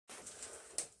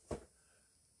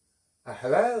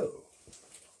Hello.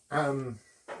 There's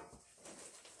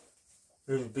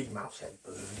a big mouse head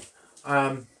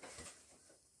balloon.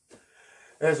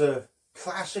 There's a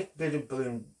classic bit of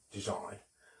balloon design.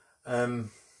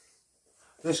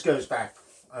 This goes back,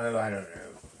 I don't know,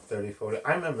 30, 40.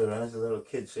 I remember when I was a little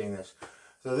kid seeing this.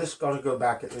 So this got to go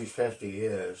back at least 50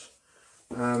 years.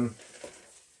 They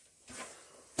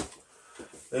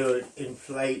would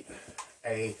inflate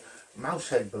a mouse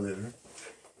head balloon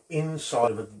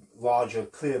inside of a larger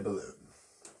clear balloon.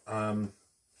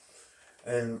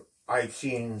 And I've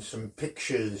seen some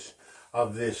pictures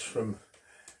of this from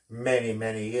many,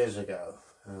 many years ago.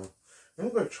 I'm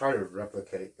going to try to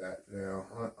replicate that now.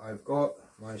 I've got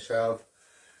myself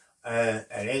a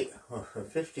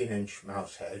 15-inch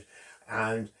mouse head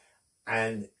and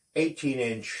an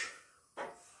 18-inch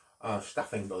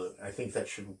stuffing balloon. I think that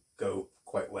should go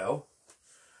quite well.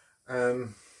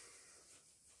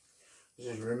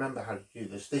 Just remember how to do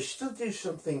this. They still do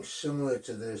something similar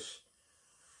to this,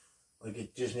 like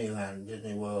at Disneyland,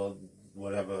 Disney World,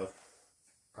 whatever.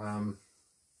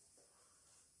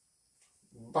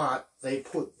 But they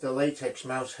put the latex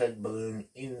mouse head balloon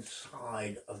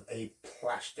inside of a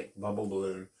plastic bubble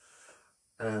balloon.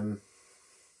 I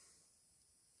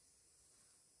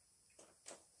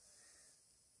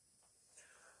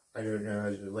don't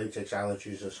know, latex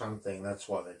allergies or something, that's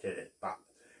why they did it. But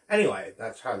anyway,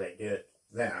 that's how they did it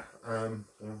there. So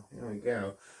here we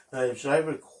go. Now, as I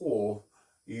recall,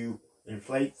 you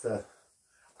inflate the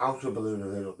outer balloon a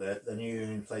little bit, then you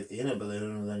inflate the inner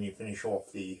balloon, and then you finish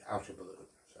off the outer balloon.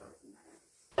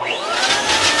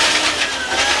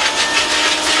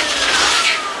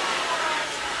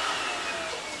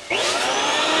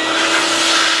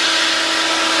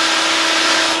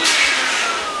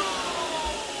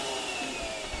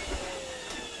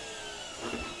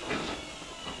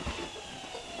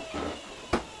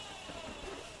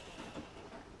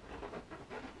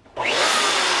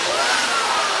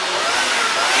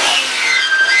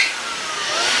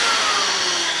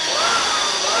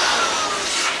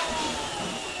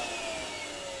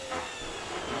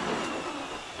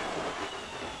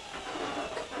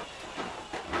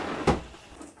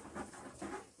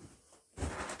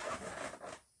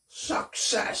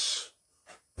 Success!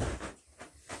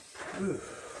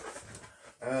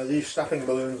 These stuffing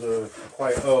balloons are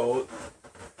quite old.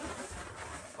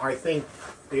 I think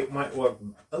it might work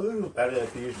a little better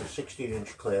if you use a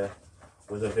 16-inch clear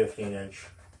with a 15-inch.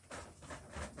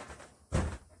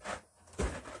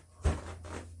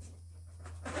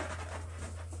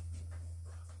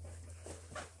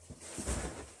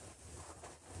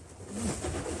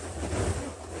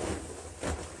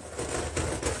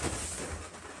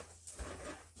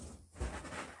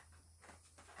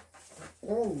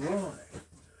 Alright,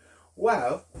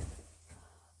 well,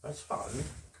 that's fun.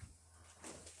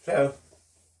 So,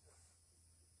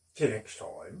 till next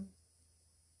time,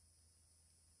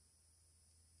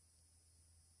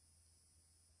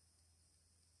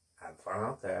 have fun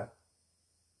out there.